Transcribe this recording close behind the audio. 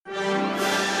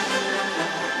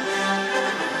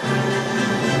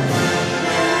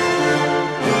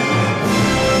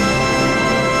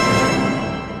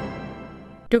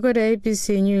To go to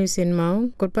ABC News in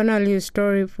Maung, could panel you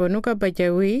story for Nuka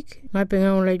Baja week, mapping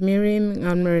out like Miriam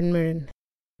and Marin.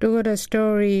 To go to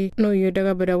story no you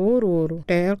daga bada wuru,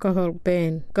 the alcohol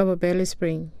ban, cover belly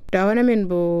spring. Dawanamin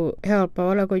bo help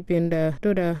awala ko pinda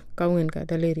to the kawin ka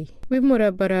the lady. We mura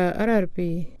bara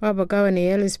RRP, waba gawani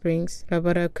Alice Springs, la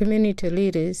bara community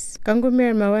leaders. Kango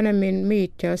mer mawanamin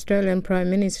meet the Australian Prime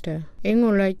Minister.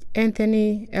 Ingo like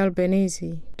Anthony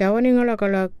Albanese. Dawani ngola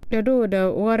kalak the do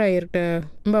the warair the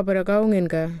mbabara kawin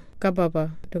ka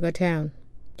kababa to the town.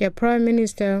 The Prime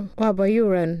Minister waba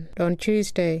yuran on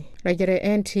Tuesday, like the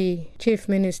anti-Chief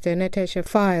Minister Natasha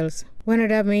Files. When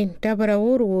it dabara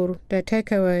wuru the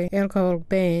takeaway alcohol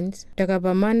bans,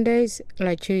 dagaba Mondays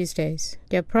like Tuesdays.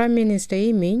 The Prime Minister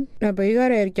imi na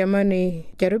bayigara jamani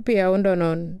jarupia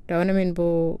undonon dawanamin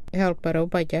bo help para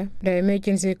upaja the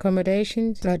emergency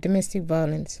accommodations like domestic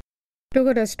violence. Look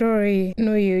at the story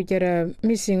no you jara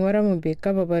missing waramubik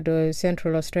kababado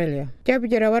Central Australia. Jab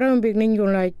jara waramubik ninju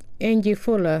like NG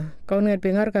Fuller kaungat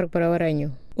bingarkar para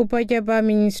waranyo. Upaja ba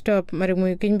min stop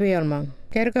marimu kinbu yalmang.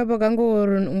 Kerka bagango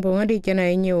urun umbongadi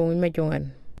jana inyo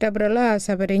imajongan. Tabrala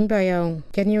sabarin bayang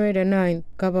January the 9th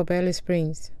Kaba Valley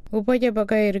Springs. Upaja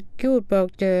bakair cute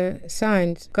bak the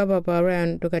signs kaba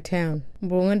around Duka town.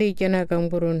 Umbongadi jana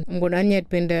kangburun umbonanyat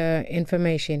pinda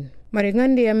information.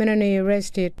 Maringandi amenani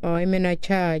arrested or imena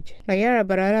charged. Layara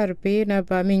barararpi na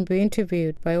ba min be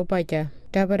interviewed by Upaja.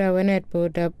 Tabara wenet po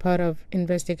da part of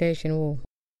investigation wo.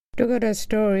 To got a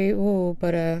story wo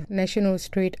para National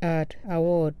Street Art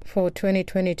Award for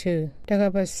 2022.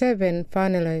 Tagaba 7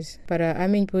 finalists para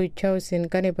amin po chosen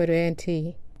Kanibaru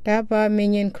NT. Daba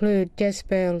min include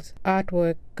Jespel's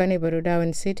artwork Kanibaru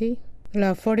Darwin City.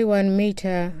 La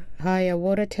 41-meter higher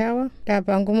water tower.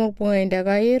 Dabangumuk po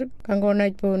indagair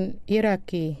kangonaj pun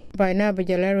Iraqi by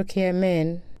Nabajalaraki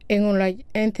men. Ingon like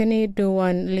Anthony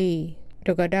Duwan Lee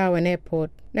to Darwin Airport.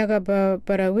 Nagaba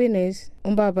para winners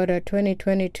para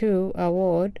 2022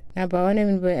 award naba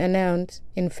will announced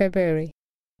in February.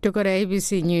 To go to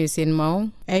ABC News in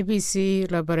Maung, ABC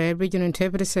la para Regional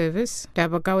Interpreter Service,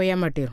 Dabakawa Yamadil.